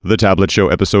The Tablet Show,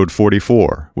 episode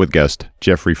 44, with guest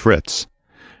Jeff Fritz.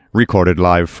 Recorded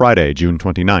live Friday, June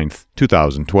 29th,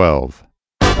 2012.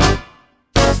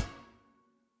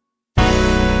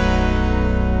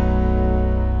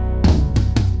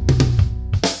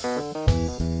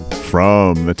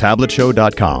 From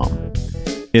thetabletshow.com.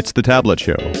 It's The Tablet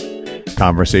Show.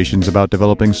 Conversations about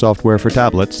developing software for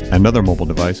tablets and other mobile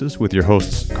devices with your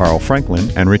hosts Carl Franklin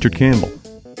and Richard Campbell.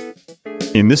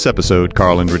 In this episode,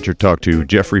 Carl and Richard talk to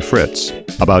Jeff Fritz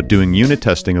about doing unit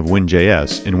testing of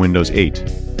WinJS in Windows 8.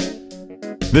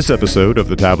 This episode of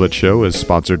The Tablet Show is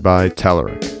sponsored by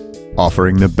Telerik,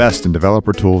 offering the best in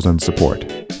developer tools and support.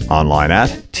 Online at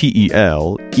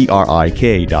telerik.com.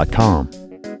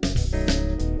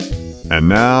 And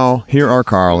now, here are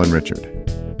Carl and Richard.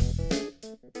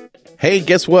 Hey,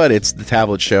 guess what? It's The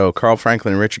Tablet Show. Carl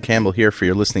Franklin and Richard Campbell here for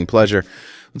your listening pleasure.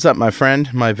 What's up, my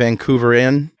friend? My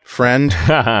Vancouverian friend?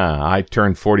 I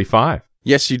turned 45.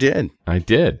 Yes, you did. I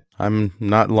did. I'm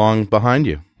not long behind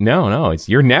you. No,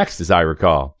 you're next, as I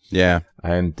recall. Yeah.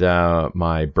 And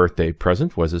my birthday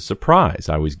present was a surprise.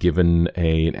 I was given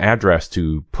an address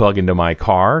to plug into my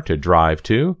car to drive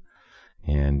to.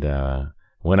 And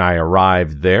when I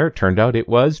arrived there, it turned out it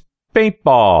was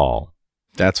paintball.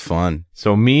 That's fun.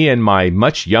 So me and my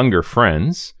much younger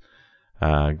friends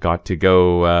got to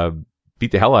go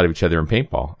beat the hell out of each other in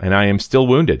paintball. And I am still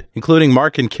wounded. Including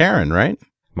Mark and Karen, right?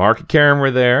 Mark and Karen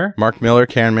were there. Mark Miller,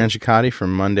 Karen Mangicotti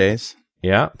from Mondays.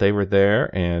 Yeah, they were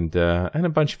there, and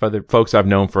a bunch of other folks I've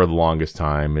known for the longest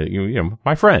time. You know,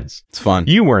 my friends. It's fun.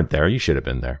 You weren't there. You should have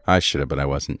been there. I should have, but I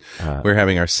wasn't. We're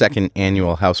having our second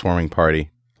annual housewarming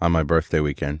party on my birthday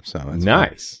weekend. So that's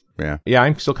nice. Fun. Yeah,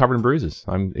 I'm still covered in bruises.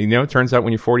 It turns out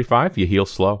when you're 45, you heal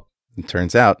slow. It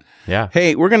turns out. Yeah.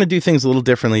 Hey, we're going to do things a little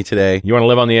differently today. You want to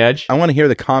live on the edge? I want to hear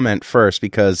the comment first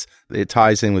because it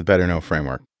ties in with Better Know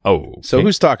Framework. Oh. Okay. So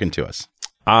who's talking to us?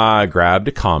 I grabbed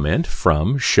a comment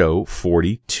from show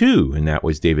 42, and that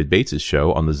was David Bates'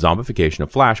 show on the zombification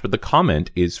of Flash, but the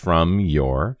comment is from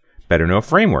your Better Know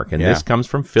Framework, and this comes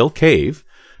from Phil Cave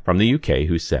from the UK,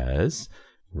 who says,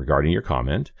 regarding your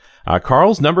comment,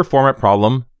 Carl's number format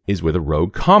problem is with a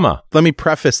rogue comma. Let me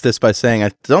preface this by saying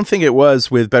I don't think it was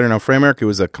with Better Know Framework. It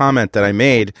was a comment that I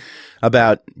made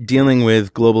about dealing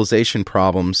with globalization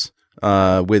problems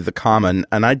with the comma,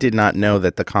 and I did not know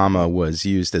that the comma was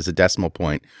used as a decimal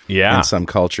point in some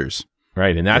cultures.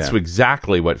 Right, and that's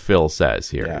exactly what Phil says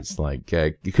here. Yeah. It's like,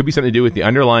 it could be something to do with the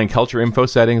underlying culture info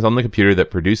settings on the computer that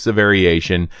produce the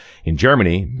variation. In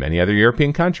Germany, many other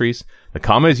European countries, the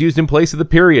comma is used in place of the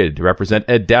period to represent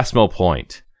a decimal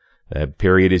point. The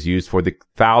period is used for the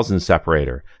thousand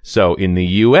separator. So in the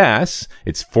US,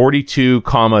 it's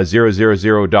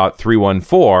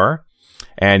 42,000.314.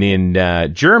 And in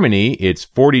Germany, it's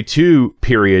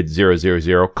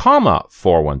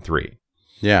 42.000,413.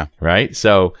 Yeah. Right?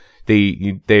 So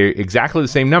they're exactly the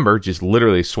same number, just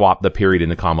literally swap the period and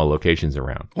the comma locations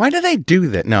around. Why do they do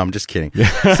that? No, I'm just kidding.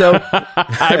 So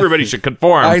everybody should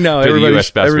conform. I know. To the US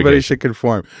specification. Everybody should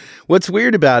conform. What's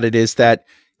weird about it is that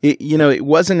it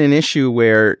wasn't an issue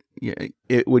where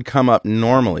it would come up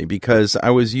normally because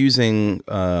I was using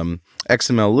XML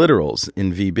literals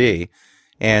in VB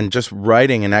and just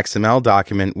writing an XML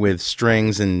document with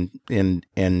strings and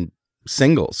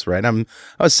singles, right? I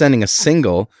was sending a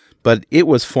single, but it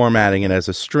was formatting it as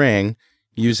a string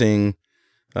using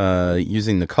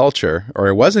the culture, or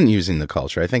it wasn't using the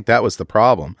culture. I think that was the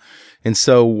problem. And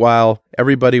so while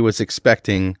everybody was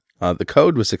expecting, the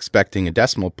code was expecting a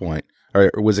decimal point, or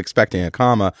was expecting a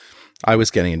comma, I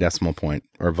was getting a decimal point,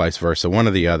 or vice versa, one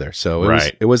or the other. So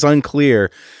it was unclear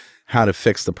how to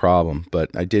fix the problem, but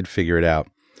I did figure it out.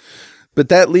 But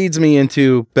that leads me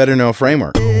into Better Know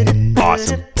Framework.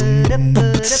 Awesome.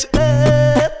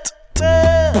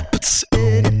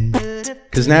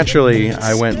 Because naturally,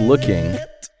 I went looking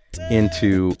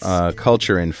into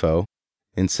culture info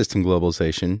in system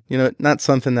globalization. Not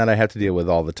something that I have to deal with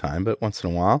all the time, but once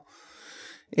in a while.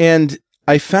 And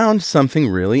I found something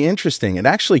really interesting. It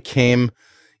actually came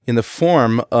in the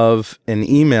form of an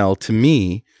email to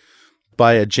me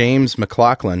by a James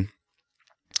McLaughlin,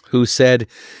 who said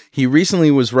he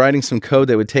recently was writing some code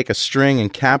that would take a string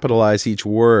and capitalize each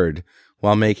word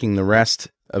while making the rest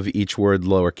of each word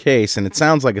lowercase. And it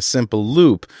sounds like a simple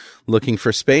loop looking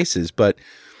for spaces, but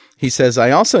he says,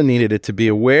 I also needed it to be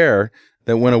aware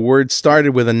that when a word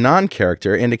started with a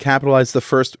non-character and to capitalize the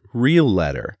first real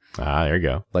letter. There you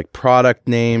go. Like product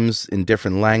names in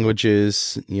different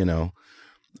languages,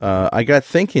 I got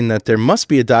thinking that there must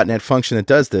be a .NET function that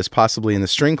does this, possibly in the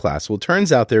string class. Well, it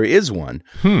turns out there is one,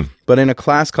 but in a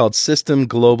class called System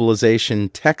Globalization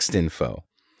Text Info.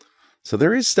 So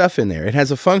there is stuff in there. It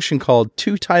has a function called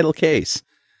toTitleCase.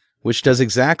 which does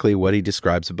exactly what he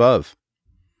describes above.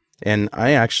 And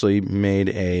I actually made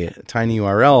a tiny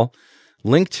URL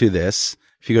link to this.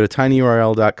 If you go to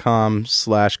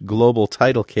tinyurl.com/global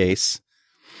title case,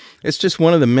 it's just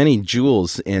one of the many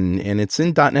jewels and it's in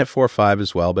 .NET 4.5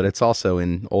 as well, but it's also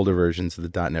in older versions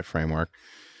of the .NET framework.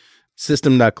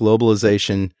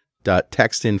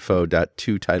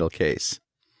 System.globalization.textinfo.to title case.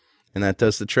 And that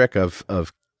does the trick of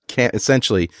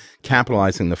essentially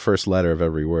capitalizing the first letter of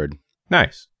every word.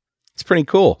 Nice. It's pretty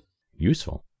cool.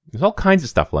 Useful. There's all kinds of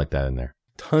stuff like that in there.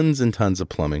 Tons and tons of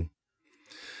plumbing.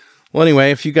 Well,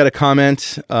 anyway, if you got a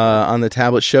comment on the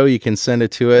tablet show, you can send it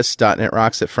to us,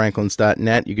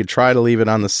 .netrocks@franklins.net. You could try to leave it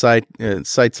on the site.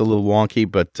 Site's a little wonky,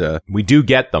 but we do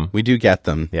get them. We do get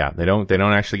them. Yeah, they don't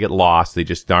actually get lost. They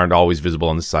just aren't always visible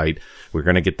on the site. We're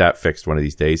going to get that fixed one of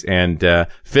these days. And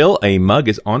Phil, a mug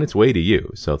is on its way to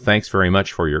you. So thanks very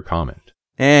much for your comment.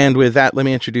 And with that, let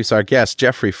me introduce our guest,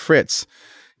 Jeff Fritz.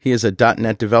 He is a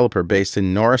 .NET developer based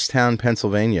in Norristown,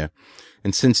 Pennsylvania.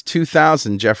 And since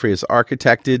 2000, Jeffrey has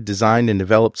architected, designed, and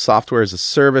developed software as a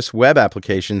service web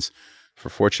applications for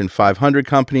Fortune 500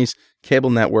 companies, cable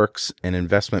networks, and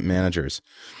investment managers.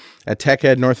 At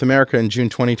TechEd North America in June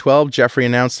 2012, Jeffrey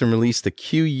announced and released the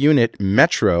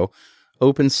QUnit-Metro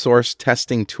open source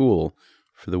testing tool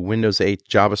for the Windows 8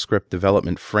 JavaScript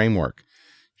development framework.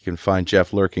 You can find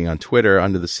Jeff lurking on Twitter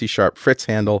under the C# Fritz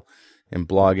handle and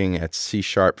blogging at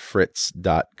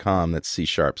C#Fritz.com. That's C#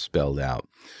 spelled out.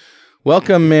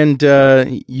 Welcome, and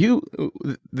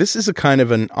this is a kind of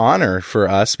an honor for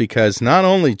us because not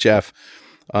only, Jeff,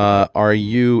 are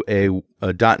you a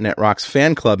 .NET Rocks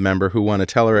fan club member who won a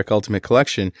Telerik Ultimate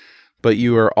Collection, but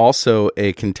you are also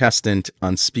a contestant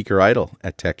on Speaker Idol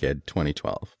at TechEd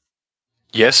 2012.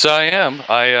 Yes, I am.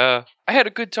 I had a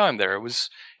good time there. It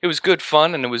was good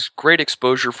fun, and it was great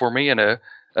exposure for me, and a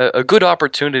good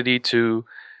opportunity to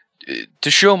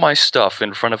show my stuff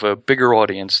in front of a bigger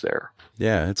audience there.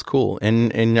 Yeah, it's cool.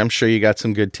 And I'm sure you got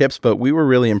some good tips, but we were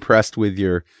really impressed with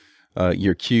your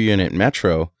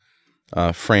QUnit-Metro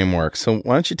framework. So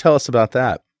why don't you tell us about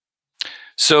that?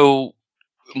 So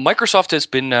Microsoft has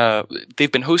been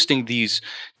they've been hosting these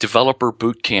developer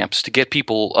boot camps to get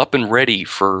people up and ready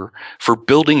for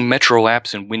building Metro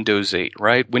apps in Windows 8,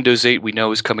 right? Windows 8 we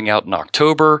know is coming out in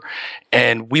October,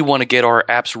 and we want to get our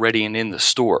apps ready and in the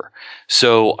store.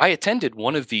 So I attended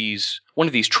one of these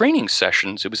training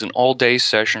sessions. It was an all-day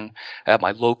session at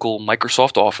my local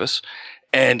Microsoft office.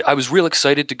 And I was real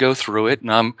excited to go through it,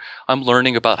 and I'm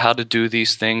learning about how to do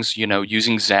these things,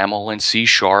 using XAML and C#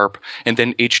 and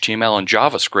then HTML and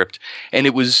JavaScript. And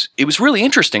it was really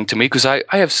interesting to me because I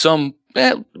have some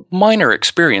minor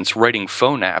experience writing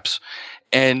phone apps.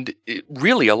 And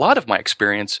really, a lot of my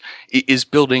experience is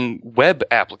building web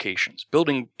applications,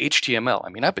 building HTML. I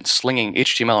mean, I've been slinging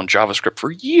HTML and JavaScript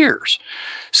for years.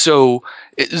 So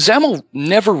XAML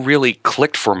never really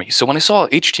clicked for me. So when I saw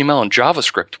HTML and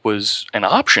JavaScript was an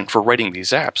option for writing these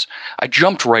apps, I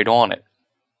jumped right on it.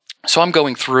 So I'm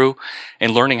going through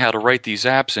and learning how to write these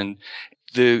apps, and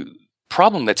the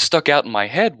problem that stuck out in my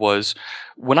head was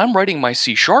when I'm writing my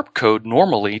C# code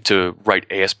normally to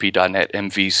write ASP.NET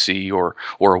MVC or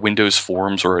a Windows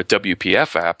Forms or a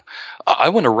WPF app, I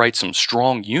want to write some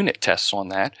strong unit tests on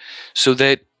that so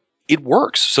that it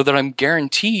works, so that I'm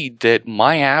guaranteed that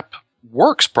my app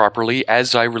works properly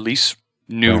as I release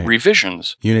new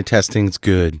revisions. Unit testing's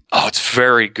good. Oh, it's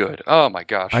very good. Oh my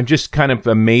gosh. I'm just kind of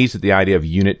amazed at the idea of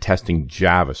unit testing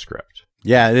JavaScript.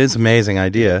 Yeah, it is an amazing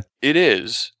idea. It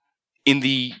is. In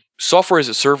the software as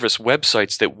a service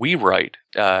websites that we write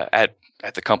at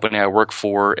the company I work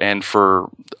for and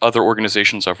for other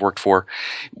organizations I've worked for,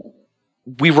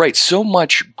 we write so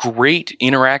much great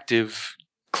interactive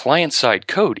client-side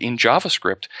code in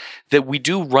JavaScript that we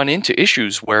do run into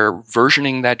issues where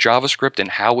versioning that JavaScript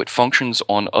and how it functions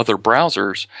on other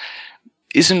browsers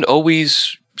isn't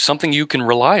always something you can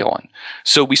rely on.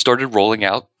 So we started rolling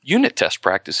out unit test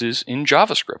practices in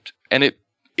JavaScript, and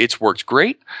it's worked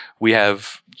great. We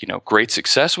have, great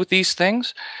success with these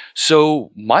things.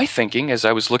 So my thinking as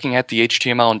I was looking at the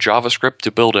HTML and JavaScript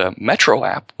to build a Metro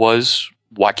app was,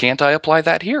 why can't I apply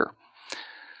that here?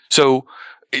 So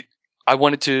I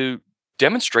wanted to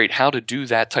demonstrate how to do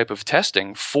that type of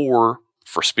testing for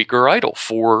Speaker Idol,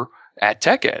 at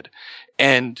TechEd,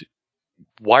 and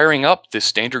wiring up the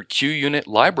standard QUnit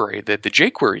library that the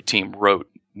JQuery team wrote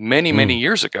many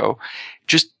years ago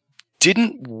just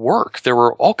didn't work. There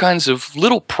were all kinds of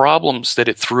little problems that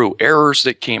it threw, errors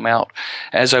that came out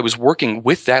as I was working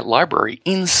with that library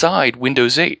inside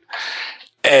Windows 8.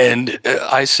 And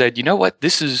I said, you know what?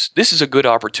 This is a good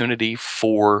opportunity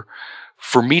for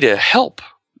me to help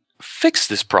fix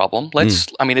this problem.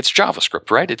 I mean, it's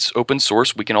JavaScript, right? It's open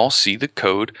source. We can all see the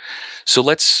code. So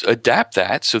let's adapt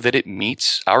that so that it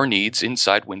meets our needs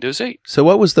inside Windows 8. So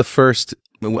what was the first,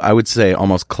 I would say,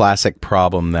 almost classic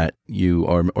problem that you,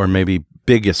 or maybe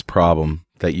biggest problem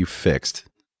that you fixed?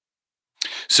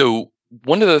 So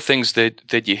one of the things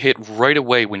that you hit right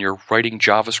away when you're writing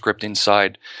JavaScript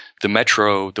inside the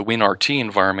Metro, the WinRT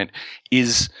environment,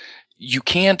 is you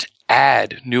can't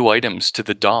add new items to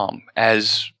the DOM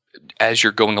as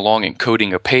you're going along and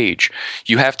coding a page.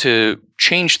 You have to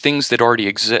change things that already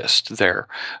exist there.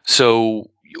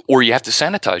 So, or you have to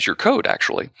sanitize your code,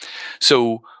 actually.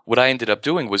 So what I ended up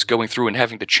doing was going through and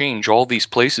having to change all these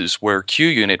places where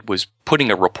QUnit was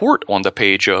putting a report on the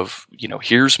page of,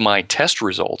 here's my test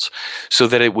results, so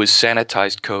that it was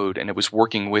sanitized code and it was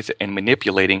working with and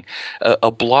manipulating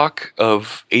a block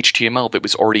of HTML that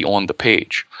was already on the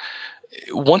page.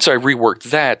 Once I reworked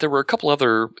that, there were a couple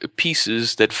other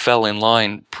pieces that fell in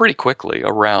line pretty quickly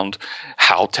around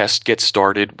how tests get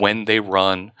started, when they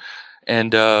run,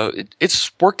 and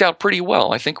it's worked out pretty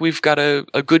well. I think we've got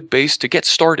a good base to get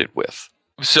started with.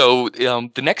 So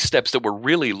the next steps that we're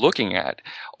really looking at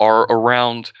are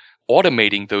around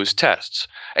automating those tests.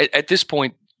 At this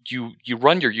point, you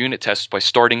run your unit tests by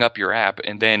starting up your app,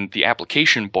 and then the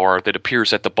application bar that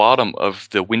appears at the bottom of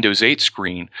the Windows 8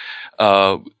 screen,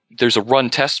 there's a run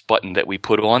test button that we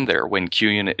put on there when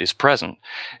QUnit is present.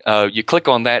 You click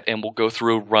on that and we'll go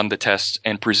through, run the tests,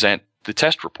 and present the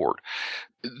test report.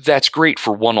 That's great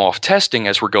for one-off testing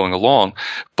as we're going along,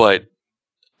 but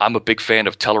I'm a big fan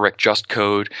of Telerik Just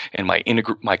Code and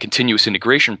my continuous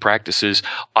integration practices.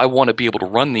 I want to be able to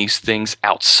run these things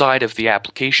outside of the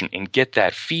application and get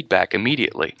that feedback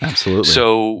immediately. Absolutely.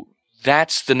 So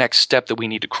that's the next step that we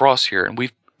need to cross here. And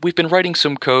we've been writing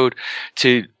some code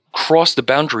to cross the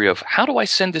boundary of how do I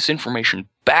send this information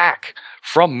back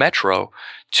from Metro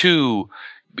to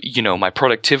my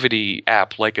productivity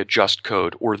app like a Just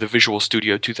Code or the Visual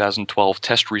Studio 2012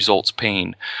 test results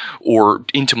pane, or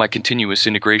into my continuous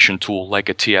integration tool like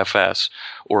a TFS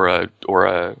or a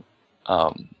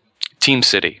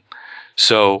TeamCity.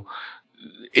 So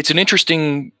it's an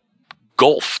interesting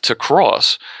gulf to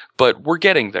cross, but we're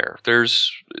getting there.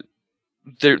 There's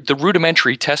the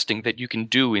rudimentary testing that you can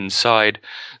do inside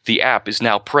the app is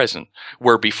now present,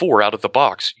 where before, out of the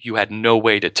box, you had no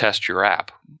way to test your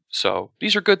app. So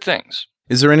these are good things.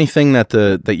 Is there anything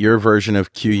that your version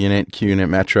of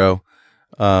QUnit-Metro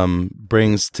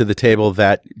brings to the table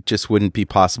that just wouldn't be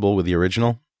possible with the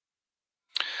original?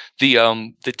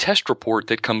 The test report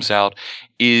that comes out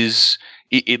is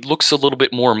it looks a little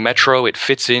bit more Metro. It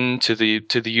fits into the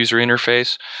user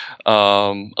interface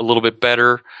a little bit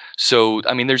better. So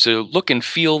I mean, there's a look and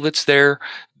feel that's there.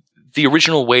 The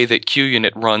original way that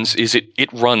QUnit runs is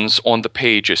it runs on the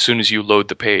page as soon as you load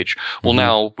the page. Well,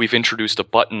 now we've introduced a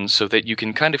button so that you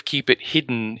can kind of keep it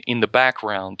hidden in the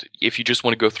background if you just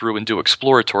want to go through and do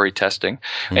exploratory testing.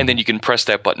 And then you can press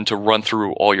that button to run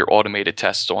through all your automated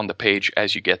tests on the page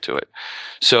as you get to it.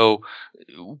 So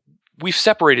we've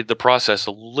separated the process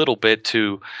a little bit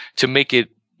to make it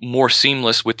more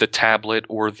seamless with the tablet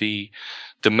or the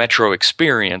Metro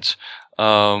experience.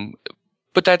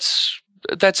 But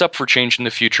that's up for change in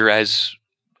the future as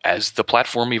the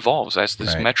platform evolves, as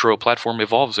this Metro platform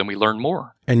evolves, and we learn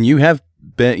more. And you have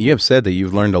said that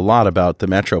you've learned a lot about the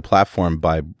Metro platform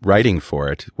by writing for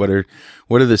it. What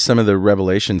are some of the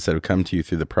revelations that have come to you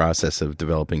through the process of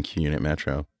developing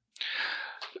QUnit-Metro?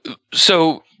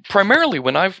 So primarily,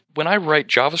 when I write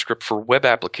JavaScript for web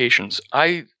applications,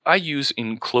 I use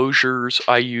enclosures.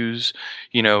 I use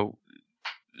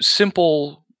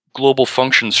simple global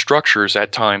function structures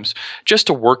at times just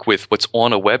to work with what's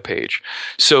on a web page.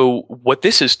 So what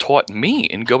this has taught me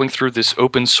in going through this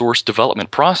open source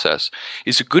development process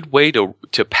is a good way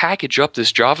to package up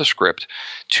this JavaScript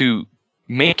to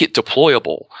make it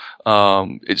deployable,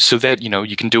 so that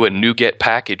you can do a NuGet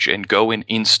package and go and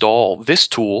install this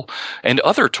tool and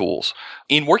other tools.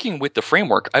 In working with the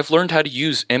framework, I've learned how to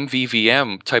use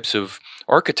MVVM types of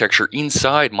architecture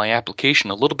inside my application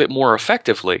a little bit more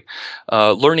effectively,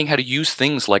 learning how to use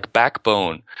things like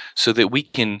Backbone so that we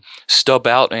can stub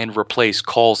out and replace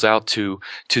calls out to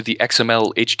the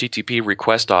XML HTTP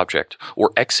request object,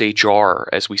 or XHR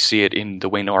as we see it in the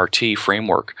WinRT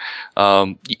framework.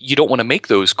 You don't want to make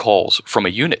those calls from a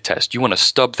unit test. You want to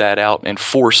stub that out and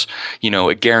force,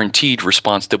 a guaranteed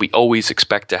response that we always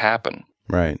expect to happen.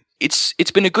 Right. It's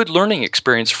been a good learning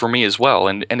experience for me as well,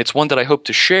 and it's one that I hope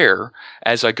to share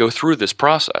as I go through this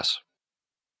process.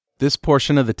 This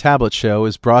portion of the Tablet Show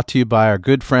is brought to you by our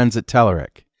good friends at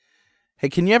Telerik. Hey,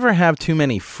 can you ever have too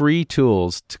many free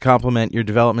tools to complement your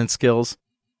development skills?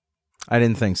 I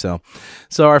didn't think so.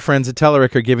 So our friends at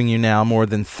Telerik are giving you now more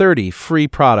than 30 free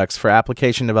products for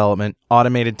application development,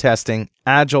 automated testing,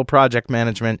 agile project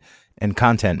management, and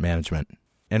content management.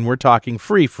 And we're talking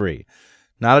free.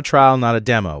 Not a trial, not a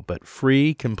demo, but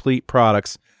free, complete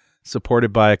products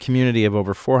supported by a community of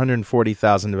over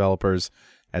 440,000 developers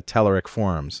at Telerik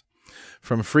forums.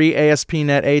 From free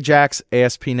ASP.NET Ajax,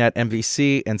 ASP.NET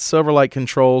MVC, and Silverlight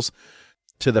controls,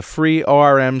 to the free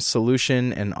ORM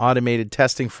solution and automated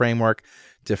testing framework,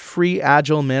 to free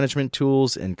agile management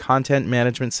tools and content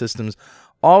management systems,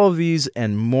 all of these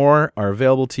and more are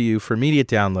available to you for immediate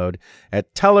download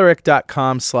at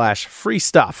Telerik.com/free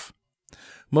stuff.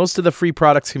 Most of the free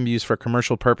products can be used for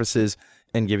commercial purposes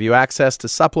and give you access to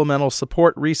supplemental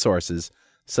support resources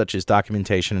such as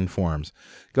documentation and forums.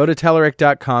 Go to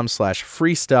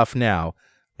Telerik.com/free stuff now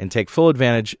and take full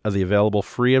advantage of the available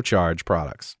free of charge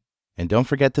products. And don't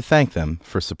forget to thank them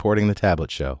for supporting the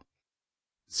Tablet Show.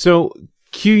 So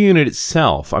QUnit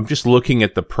itself, I'm just looking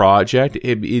at the project.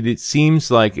 It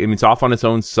seems like it's off on its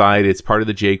own site. It's part of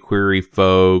the jQuery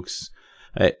folks.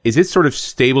 Is it sort of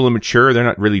stable and mature? They're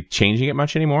not really changing it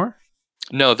much anymore?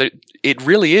 No, it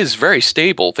really is very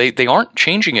stable. They aren't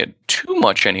changing it too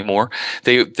much anymore.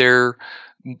 They're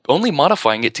only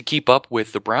modifying it to keep up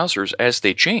with the browsers as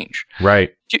they change.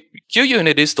 Right.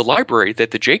 QUnit is the library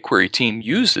that the jQuery team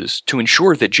uses to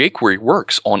ensure that jQuery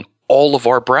works on all of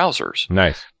our browsers.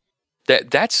 Nice.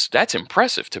 That's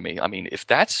impressive to me. I mean, if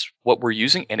that's what we're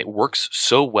using and it works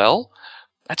so well,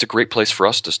 that's a great place for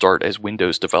us to start as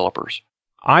Windows developers.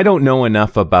 I don't know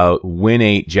enough about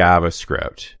Win8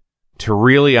 JavaScript to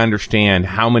really understand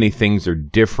how many things are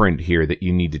different here that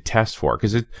you need to test for.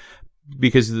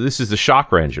 Because this is the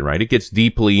Chakra engine, right? It gets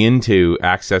deeply into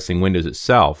accessing Windows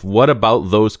itself. What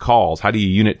about those calls? How do you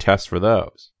unit test for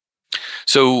those?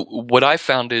 So what I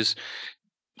found is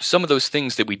some of those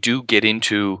things that we do get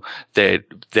into that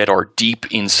are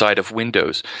deep inside of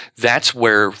Windows, that's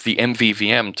where the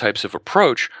MVVM types of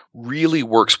approach really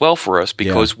works well for us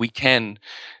because we can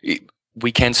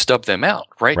stub them out,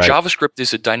 right? JavaScript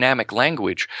is a dynamic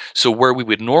language. So where we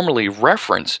would normally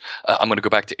reference, I'm going to go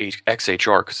back to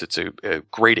XHR because it's a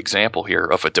great example here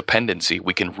of a dependency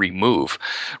we can remove,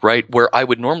 right? Where I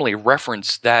would normally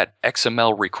reference that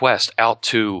XML request out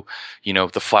to,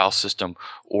 the file system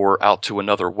or out to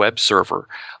another web server.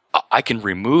 I can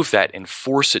remove that and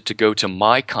force it to go to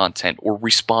my content or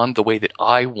respond the way that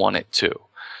I want it to.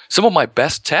 Some of my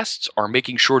best tests are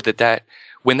making sure that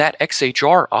when that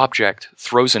XHR object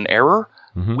throws an error,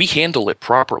 we handle it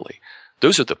properly.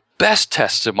 Those are the best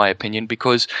tests, in my opinion,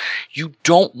 because you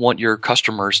don't want your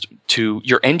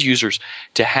your end users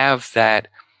to have that,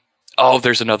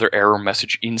 there's another error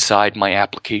message inside my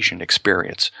application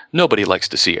experience. Nobody likes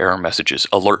to see error messages,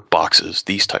 alert boxes,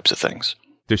 these types of things.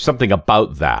 There's something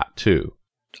about that, too.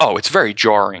 Oh, it's very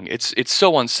jarring. It's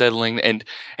so unsettling. And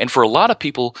for a lot of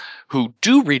people who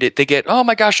do read it, they get, oh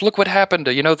my gosh, look what happened.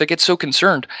 They get so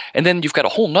concerned. And then you've got a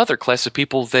whole nother class of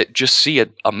people that just see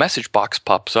a message box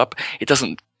pops up. It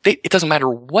doesn't matter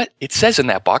what it says in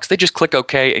that box. They just click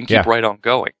OK and keep right on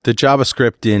going. The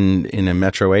JavaScript in a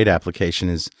Metro 8 application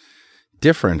is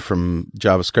different from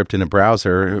JavaScript in a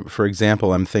browser. For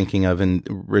example, I'm thinking of, and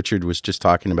Richard was just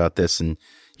talking about this, and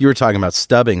you were talking about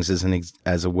stubbings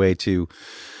as a way to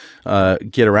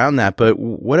get around that. But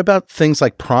what about things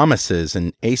like promises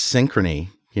and asynchrony?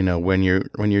 When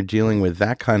you're dealing with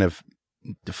that kind of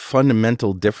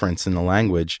fundamental difference in the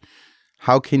language,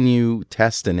 how can you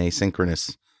test an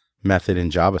asynchronous method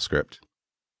in JavaScript?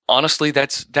 Honestly,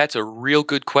 that's a real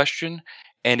good question,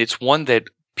 and it's one that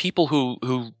people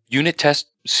who unit test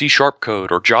C#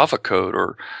 code or Java code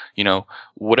or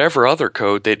whatever other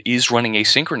code that is running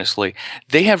asynchronously,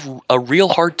 they have a real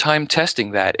hard time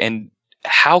testing that. And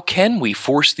how can we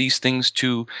force these things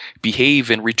to behave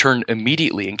and return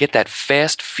immediately and get that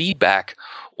fast feedback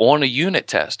on a unit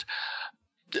test?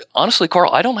 Honestly,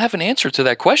 Carl, I don't have an answer to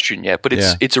that question yet, but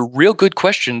it's a real good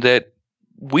question that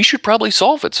we should probably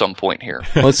solve at some point here.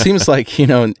 Well, it seems like,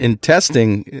 in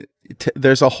testing,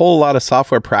 there's a whole lot of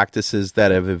software practices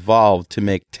that have evolved to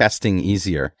make testing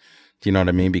easier. Do you know what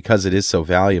I mean? Because it is so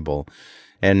valuable.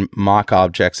 And mock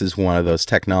objects is one of those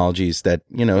technologies that,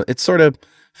 it sort of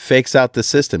fakes out the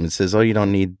system. It says, we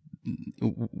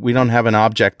don't have an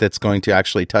object that's going to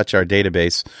actually touch our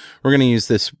database. We're going to use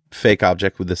this fake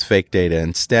object with this fake data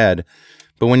instead.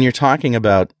 But when you're talking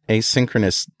about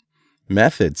asynchronous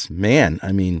methods, man,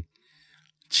 I mean,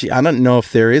 I don't know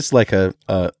if there is like a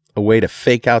way to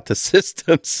fake out the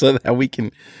system so that we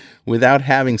can, without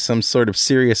having some sort of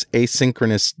serious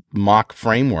asynchronous mock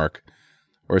framework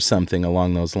or something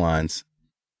along those lines.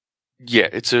 Yeah,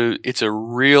 it's a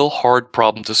real hard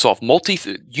problem to solve.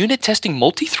 Unit testing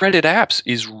multi-threaded apps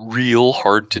is real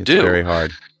hard to do. It's very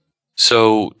hard.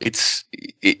 So it's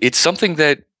something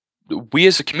that we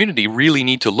as a community really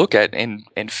need to look at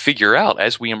and figure out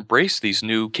as we embrace these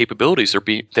new capabilities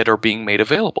that are being made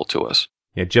available to us.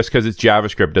 Yeah, just because it's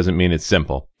JavaScript doesn't mean it's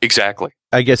simple. Exactly.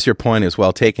 I guess your point is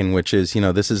well taken, which is,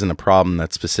 this isn't a problem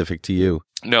that's specific to you.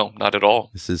 No, not at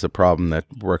all. This is a problem that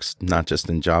works not just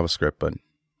in JavaScript, but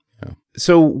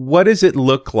So what does it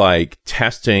look like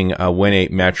testing a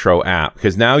Win8-Metro app?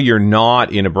 Because now you're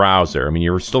not in a browser. I mean,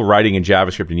 you're still writing in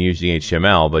JavaScript and using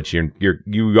HTML, but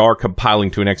you are compiling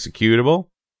to an executable?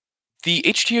 The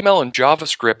HTML and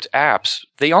JavaScript apps,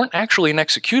 they aren't actually an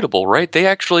executable, right? They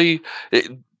actually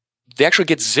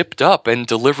get zipped up and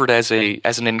delivered as an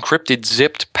encrypted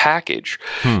zipped package.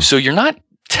 So you're not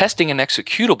testing an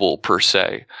executable per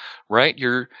se, right?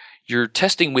 You're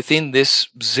testing within this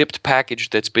zipped package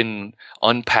that's been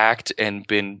unpacked and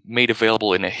been made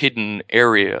available in a hidden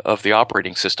area of the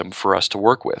operating system for us to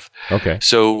work with. Okay.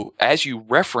 So as you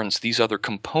reference these other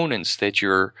components that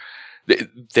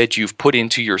you've put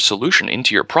into your solution,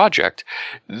 into your project,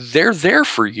 they're there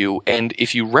for you. And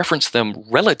if you reference them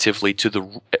relatively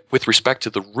with respect to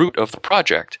the root of the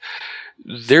project,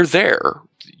 they're there.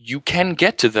 You can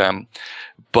get to them,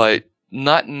 but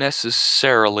not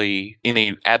necessarily in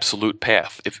an absolute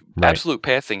path. If absolute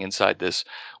pathing inside this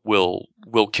will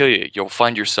kill you. You'll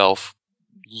find yourself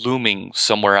looming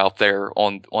somewhere out there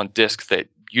on disk that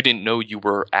you didn't know you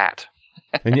were at.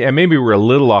 And maybe we're a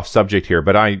little off subject here,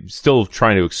 but I'm still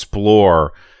trying to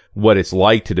explore what it's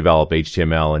like to develop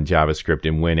HTML and JavaScript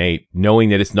in Win8, knowing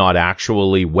that it's not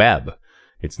actually web.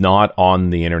 It's not on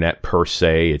the internet per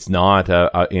se. It's not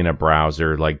in a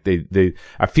browser. Like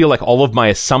I feel like all of my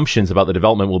assumptions about the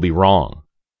development will be wrong.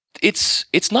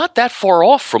 It's not that far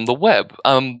off from the web.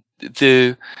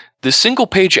 The single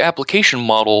page application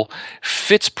model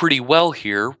fits pretty well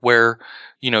here, where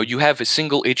you have a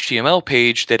single HTML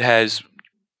page that has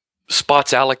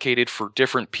spots allocated for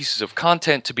different pieces of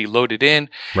content to be loaded in.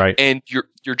 Right. And your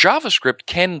JavaScript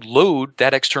can load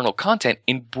that external content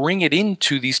and bring it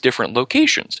into these different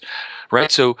locations,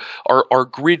 right? So our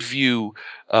grid view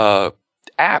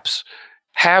apps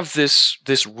have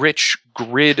this rich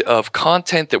grid of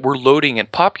content that we're loading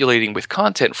and populating with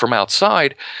content from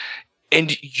outside,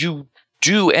 and you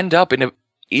do end up in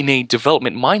a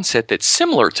development mindset that's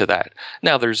similar to that.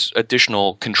 Now, there's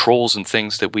additional controls and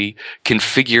things that we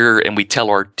configure and we tell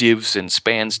our divs and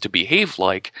spans to behave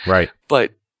like. Right.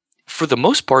 But for the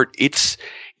most part, it's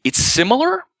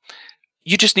similar.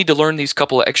 You just need to learn these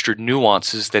couple of extra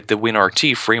nuances that the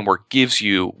WinRT framework gives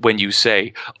you when you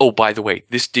say, oh, by the way,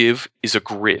 this div is a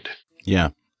grid.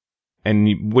 Yeah.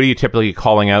 And what are you typically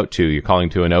calling out to? You're calling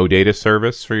to an OData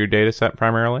service for your data set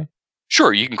primarily?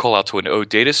 Sure, you can call out to an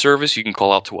OData service. You can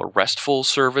call out to a RESTful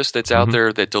service that's out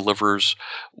there that delivers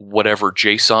whatever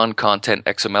JSON content,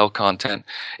 XML content.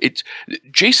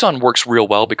 JSON works real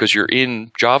well because you're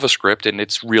in JavaScript and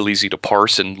it's real easy to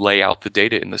parse and lay out the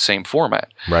data in the same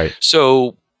format. Right.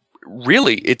 So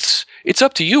really, it's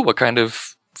up to you what kind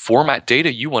of format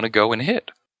data you want to go and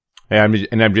hit.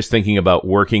 And I'm just thinking about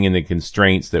working in the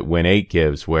constraints that Win8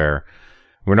 gives, where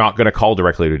we're not going to call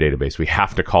directly to a database. We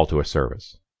have to call to a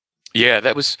service. Yeah,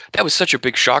 that was such a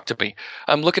big shock to me.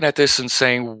 I'm looking at this and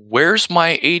saying, where's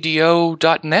my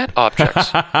ADO.NET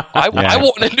objects? I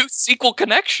want a new SQL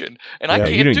connection, and I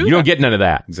can't do that. You don't get none of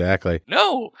that. Exactly.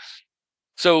 No.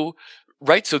 So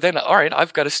then, all right,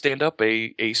 I've got to stand up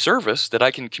a service that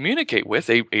I can communicate with,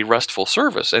 a RESTful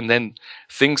service, and then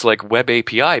things like Web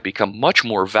API become much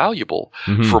more valuable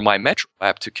for my Metro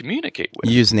app to communicate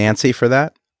with. You use Nancy for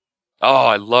that? Oh,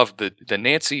 I love the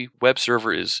Nancy web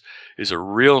server is a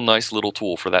real nice little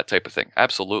tool for that type of thing.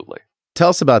 Absolutely. Tell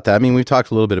us about that. I mean, we've talked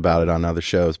a little bit about it on other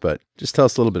shows, but just tell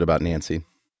us a little bit about Nancy.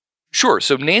 Sure.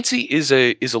 So Nancy is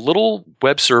a little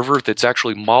web server that's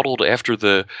actually modeled after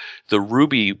the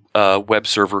Ruby web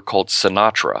server called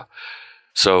Sinatra.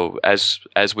 So as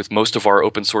with most of our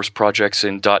open source projects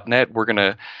in .NET,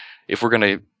 if we're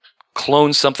gonna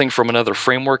clone something from another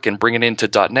framework and bring it into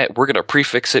 .NET, we're going to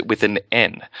prefix it with an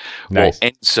N. Nice.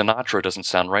 Well, N Sinatra doesn't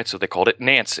sound right, so they called it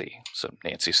Nancy. So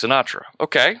Nancy Sinatra.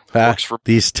 Okay. Works for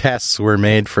these tests were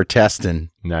made for testing.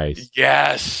 Nice.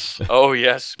 Yes. Oh,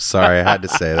 yes. Sorry, I had to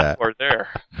say that. We're there.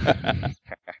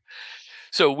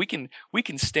 So we can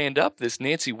stand up this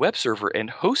Nancy web server and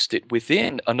host it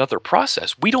within another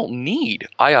process. We don't need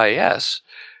IIS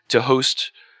to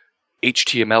host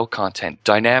HTML content,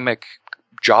 dynamic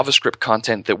JavaScript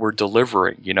content that we're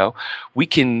delivering. We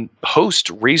can host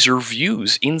Razor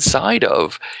views inside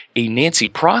of a Nancy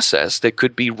process that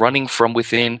could be running from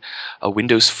within a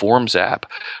Windows Forms app,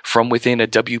 from within a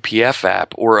WPF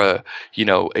app, or a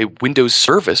Windows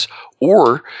service,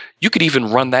 or you could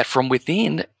even run that from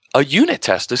within a unit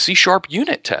test, a C#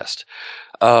 unit test.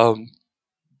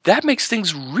 That makes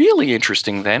things really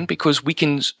interesting then, because we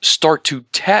can start to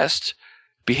test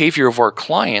behavior of our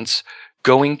clients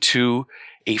going to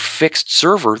a fixed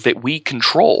server that we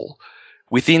control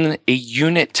within a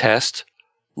unit test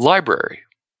library.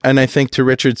 And I think to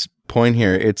Richard's point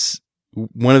here, it's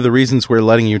one of the reasons we're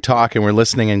letting you talk and we're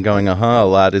listening and going, a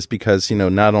lot is because,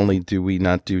 not only do we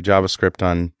not do JavaScript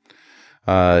on,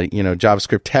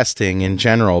 JavaScript testing in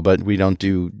general, but we don't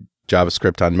do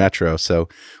JavaScript on Metro. So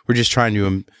we're just trying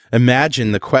to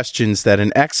imagine the questions that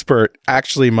an expert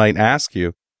actually might ask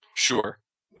you. Sure.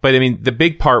 But I mean, the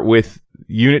big part with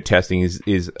unit testing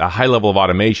is a high level of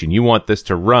automation. You want this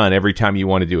to run every time you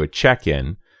want to do a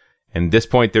check-in. And at this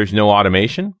point, there's no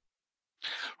automation?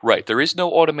 Right. There is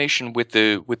no automation with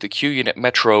the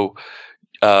QUnit-Metro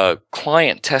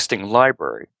client testing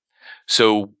library.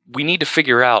 So we need to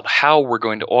figure out how we're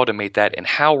going to automate that and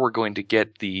how we're going to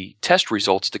get the test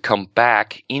results to come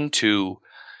back into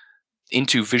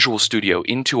Visual Studio,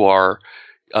 into our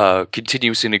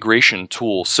continuous integration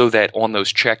tool, so that on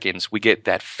those check-ins we get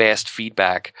that fast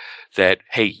feedback that,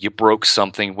 hey, you broke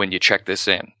something when you check this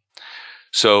in.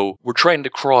 So we're trying to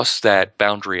cross that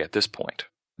boundary at this point.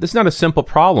 This is not a simple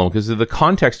problem because of the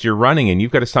context you're running in.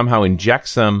 You've got to somehow inject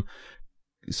some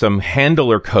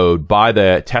handler code by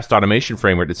the test automation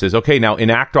framework that says, okay, now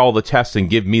enact all the tests and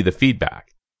give me the feedback.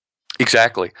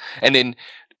 Exactly. And then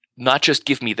not just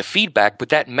give me the feedback, but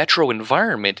that Metro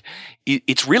environment,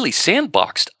 it's really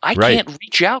sandboxed. I can't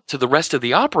reach out to the rest of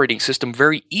the operating system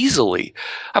very easily.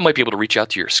 I might be able to reach out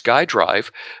to your SkyDrive,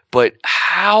 but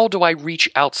how do I reach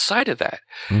outside of that?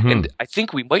 Mm-hmm. And I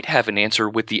think we might have an answer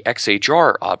with the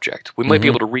XHR object. We might be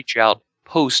able to reach out,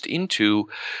 post into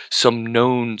some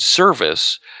known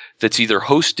service that's either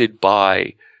hosted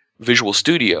by Visual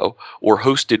Studio or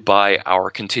hosted by our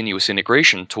continuous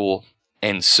integration tool,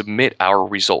 and submit our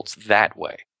results that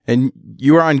way. And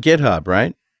you are on GitHub,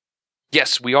 right?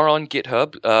 Yes, we are on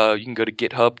GitHub. You can go to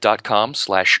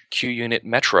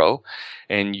github.com/QUnit-Metro,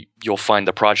 and you'll find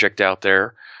the project out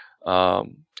there.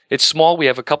 It's small. We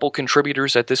have a couple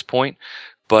contributors at this point,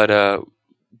 but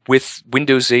with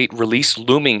Windows 8 release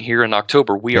looming here in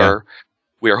October, we are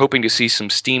hoping to see some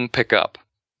steam pick up.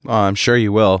 Oh, I'm sure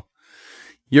you will.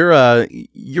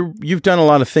 You've done a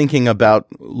lot of thinking about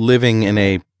living in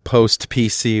a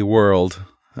post-PC world,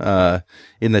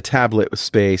 in the tablet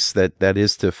space that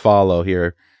is to follow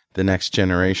here, the next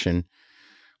generation.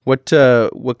 What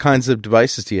kinds of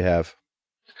devices do you have?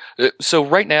 So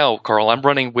right now, Carl, I'm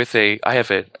running with I have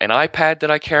an iPad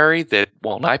that I carry, an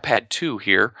iPad 2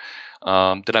 here,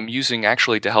 that I'm using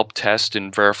actually to help test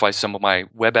and verify some of my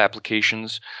web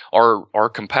applications are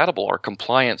compatible, are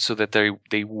compliant, so that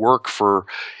they work for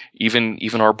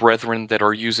even our brethren that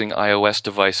are using iOS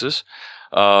devices.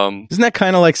 Isn't that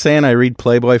kind of like saying I read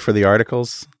Playboy for the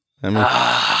articles? I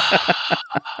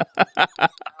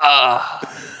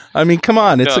mean, come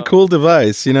on, it's a cool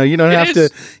device. You don't have to.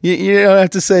 You don't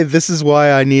have to say this is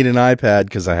why I need an iPad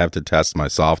because I have to test my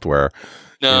software.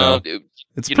 No,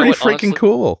 it's pretty freaking honestly,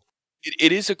 cool.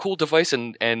 It is a cool device,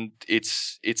 and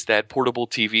it's that portable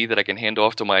TV that I can hand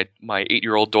off to my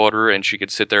 8-year-old daughter, and she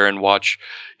could sit there and watch,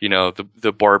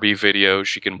 the Barbie video.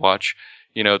 She can watch,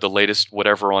 the latest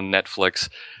whatever on Netflix.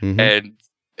 Mm-hmm.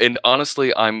 And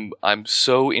honestly, I'm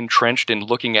so entrenched in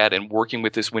looking at and working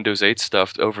with this Windows 8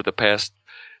 stuff over the past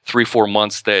 3-4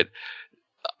 months that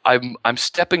I'm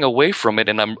stepping away from it,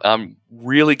 and I'm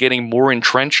really getting more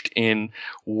entrenched in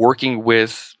working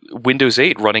with Windows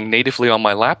 8 running natively on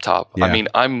my laptop. Yeah. I mean,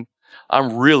 I'm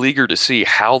real eager to see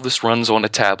how this runs on a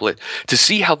tablet, to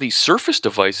see how these Surface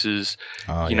devices,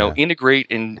 integrate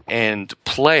and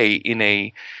play in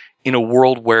a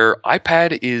world where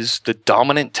iPad is the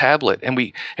dominant tablet, and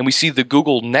we see the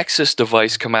Google Nexus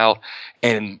device come out,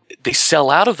 and they sell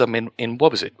out of them in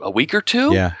what was it, a week or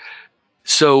two? Yeah.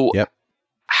 So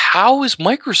how is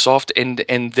Microsoft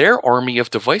and their army of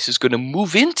devices going to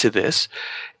move into this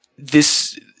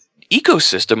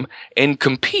ecosystem and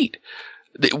compete?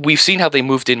 We've seen how they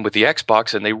moved in with the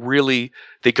Xbox, and they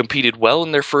competed well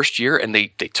in their first year, and they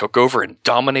took over and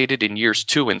dominated in years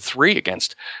 2 and 3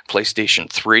 against PlayStation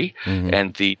 3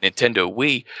 and the Nintendo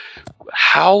Wii.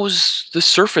 How's the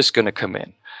Surface going to come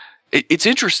in? It's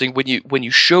interesting when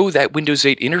you show that Windows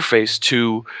 8 interface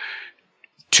to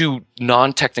to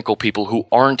non-technical people who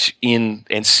aren't in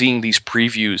and seeing these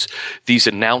previews, these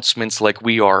announcements like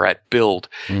we are at Build,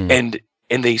 and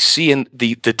they see in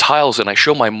the tiles, and I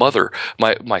show my mother,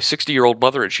 my 60-year-old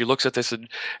mother, and she looks at this and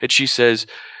she says,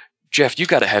 Jeff, you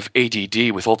got to have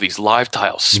ADD with all these live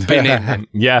tiles spinning.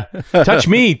 Yeah. Touch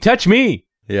me.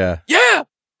 Yeah. Yeah.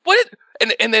 What?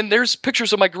 And then there's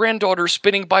pictures of my granddaughter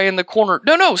spinning by in the corner.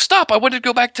 No, stop. I wanted to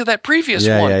go back to that previous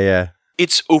one. Yeah.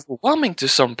 It's overwhelming to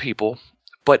some people,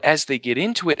 but as they get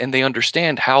into it and they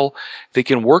understand how they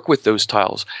can work with those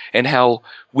tiles and how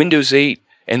Windows 8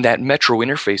 and that Metro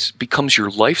interface becomes your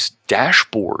life's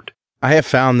dashboard. I have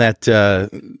found that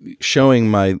showing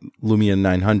my Lumia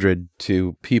 900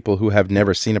 to people who have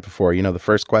never seen it before, the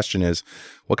first question is,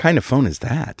 what kind of phone is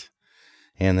that?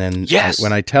 And then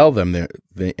when I tell them,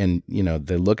 they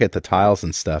look at the tiles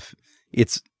and stuff,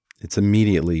 it's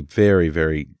immediately very,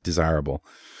 very desirable.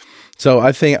 So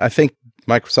I think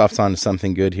Microsoft's on to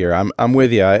something good here. I'm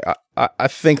with you. I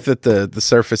think that the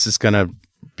Surface is going to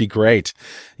be great,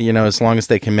 as long as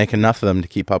they can make enough of them to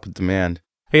keep up with demand.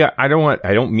 Hey, I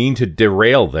don't mean to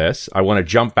derail this. I want to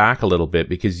jump back a little bit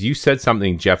because you said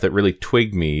something, Jeff, that really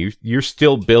twigged me. You're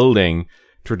still building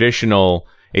traditional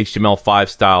HTML5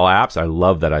 style apps. I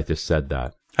love that I just said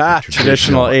that.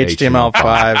 Traditional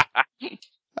HTML5.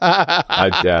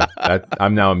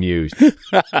 I'm now amused.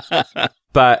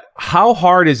 But how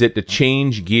hard is it to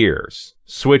change gears,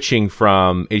 switching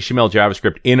from HTML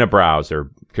JavaScript in a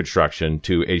browser construction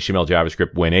to HTML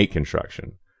JavaScript Win8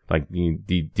 construction? Like,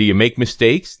 do you make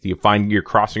mistakes? Do you find you're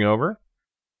crossing over?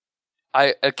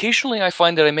 Occasionally I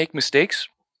find that I make mistakes,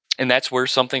 and that's where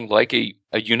something like a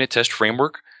unit test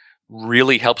framework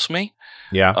really helps me.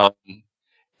 Yeah.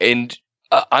 And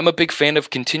I'm a big fan of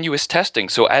continuous testing.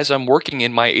 So as I'm working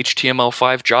in my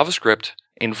HTML5 JavaScript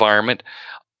environment,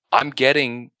 I'm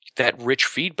getting that rich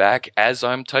feedback as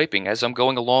I'm typing, as I'm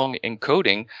going along and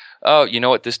coding. Oh, you know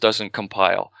what? This doesn't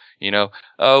compile.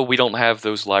 We don't have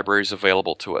those libraries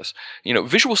available to us.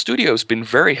 Visual Studio has been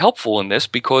very helpful in this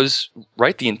because,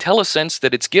 right, the IntelliSense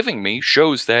that it's giving me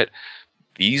shows that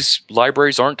these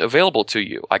libraries aren't available to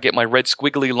you. I get my red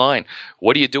squiggly line.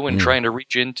 What are you doing trying to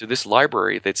reach into this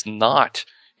library that's not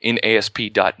in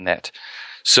ASP.NET?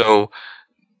 So,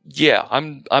 yeah,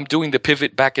 I'm doing the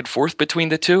pivot back and forth between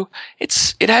the two.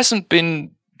 It hasn't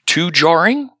been too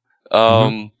jarring.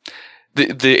 The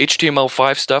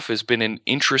HTML5 stuff has been an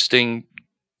interesting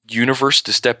universe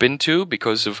to step into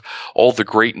because of all the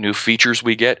great new features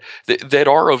we get that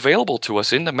are available to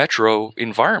us in the Metro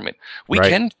environment. We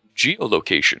can do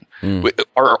geolocation.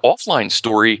 Our offline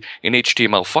story in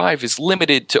HTML5 is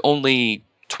limited to only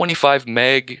 25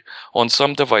 meg on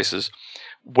some devices,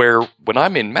 where when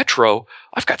I'm in Metro,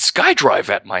 I've got SkyDrive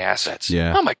at my assets.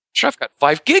 Yeah. Oh my gosh, I've got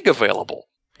 5 gig available.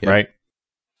 Right.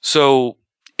 So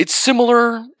it's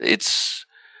similar.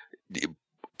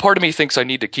 Part of me thinks I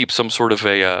need to keep some sort of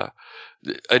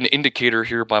an indicator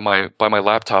here by my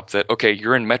laptop that, okay,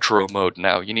 you're in Metro mode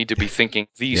now. You need to be thinking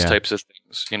these types of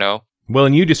things, Well,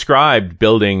 and you described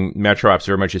building Metro apps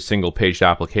very much a single page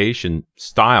application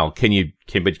style. Can you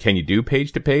do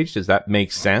page to page? Does that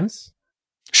make sense?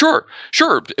 Sure.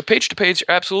 Page to page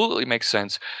absolutely makes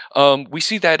sense. We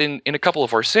see that in a couple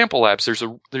of our sample apps.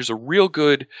 There's a real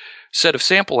good set of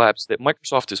sample apps that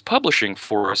Microsoft is publishing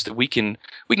for us that we can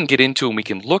get into and we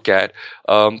can look at.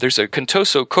 There's a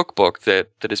Contoso cookbook that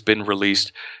has been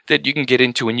released that you can get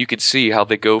into, and you can see how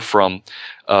they go from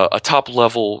a top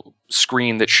level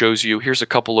screen that shows you here's a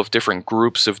couple of different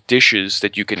groups of dishes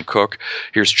that you can cook.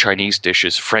 Here's Chinese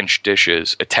dishes, French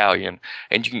dishes, Italian,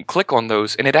 and you can click on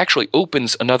those and it actually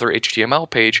opens another HTML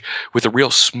page with a real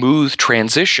smooth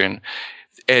transition.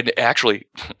 And actually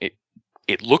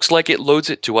it looks like it loads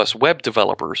it to us web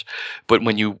developers, but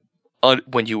when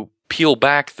you peel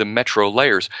back the Metro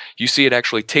layers, you see it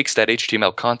actually takes that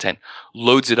HTML content,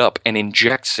 loads it up, and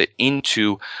injects it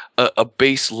into a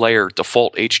base layer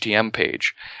default HTML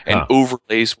page and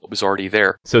overlays what was already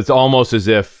there. So it's almost as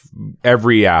if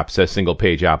every app's a single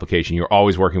page application. You're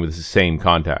always working with the same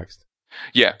context.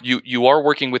 Yeah, you are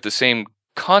working with the same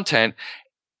content.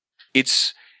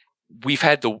 We've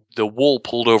had the wool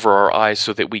pulled over our eyes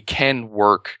so that we can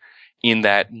work in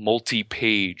that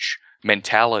multi-page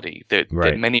mentality that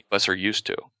many of us are used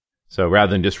to. So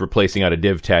rather than just replacing out a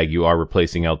div tag, you are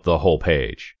replacing out the whole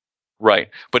page. Right.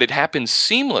 But it happens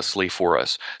seamlessly for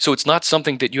us. So it's not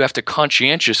something that you have to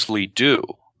conscientiously do.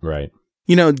 Right.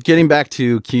 Getting back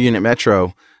to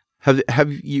QUnit-Metro,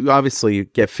 have you obviously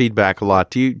get feedback a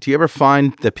lot. Do you ever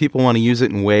find that people want to use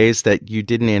it in ways that you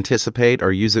didn't anticipate,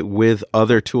 or use it with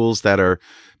other tools that are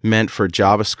meant for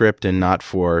JavaScript and not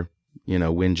for,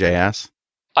 WinJS?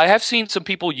 I have seen some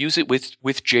people use it with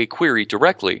JQuery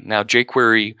directly. Now,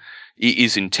 JQuery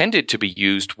is intended to be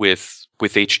used with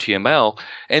HTML,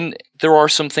 and there are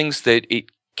some things that it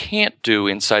can't do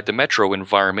inside the Metro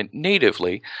environment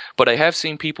natively, but I have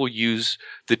seen people use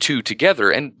the two together,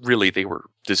 and really they were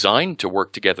designed to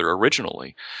work together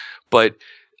originally. But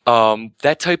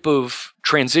that type of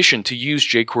transition to use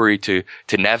jQuery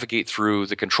to navigate through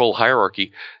the control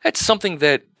hierarchy, that's something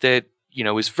that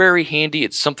is very handy.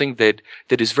 It's something that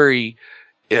is very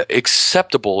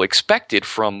acceptable, expected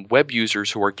from web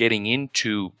users who are getting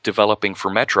into developing for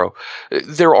Metro.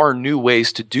 There are new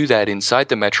ways to do that inside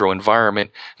the Metro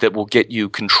environment that will get you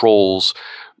controls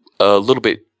a little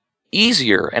bit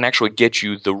easier and actually get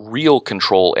you the real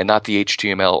control and not the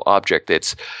HTML object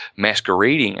that's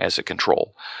masquerading as a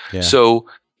control. Yeah. So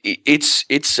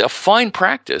it's a fine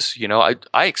practice.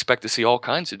 I expect to see all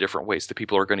kinds of different ways that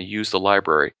people are going to use the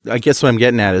library. I guess what I'm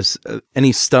getting at is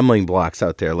any stumbling blocks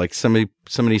out there. Like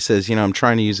somebody says, I'm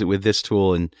trying to use it with this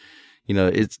tool, and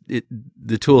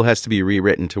the tool has to be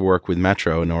rewritten to work with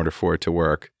Metro in order for it to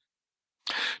work.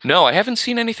 No, I haven't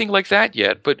seen anything like that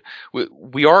yet, but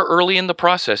we are early in the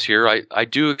process here. I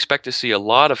do expect to see a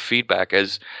lot of feedback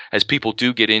as people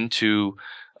do get into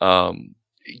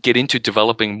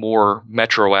developing more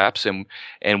Metro apps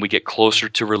and we get closer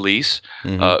to release.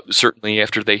 Mm-hmm. Certainly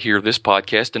after they hear this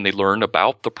podcast and they learn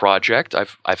about the project,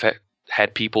 I've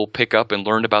had people pick up and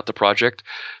learn about the project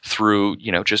through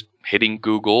just hitting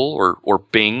Google or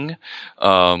Bing,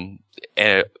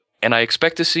 and I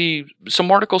expect to see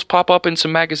some articles pop up in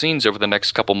some magazines over the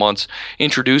next couple months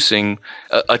introducing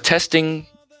a testing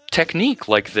technique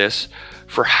like this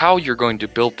for how you're going to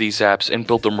build these apps and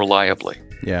build them reliably.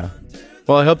 Yeah.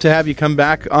 Well, I hope to have you come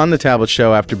back on the Tablet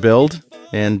Show after build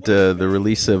and the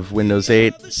release of Windows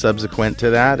 8 subsequent to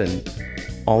that and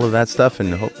all of that stuff,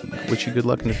 and wish you good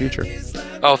luck in the future.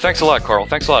 Oh, thanks a lot, Carl.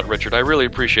 Thanks a lot, Richard. I really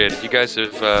appreciate it. You guys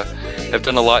have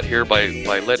done a lot here by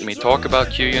letting me talk about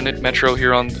QUnit-Metro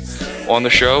here on the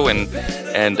show, and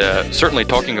certainly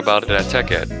talking about it at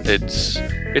TechEd.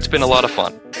 It's been a lot of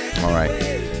fun. All right.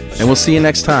 And we'll see you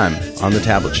next time on the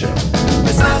Tablet Show.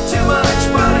 It's not too much,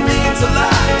 but it means a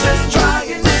lot. Just try.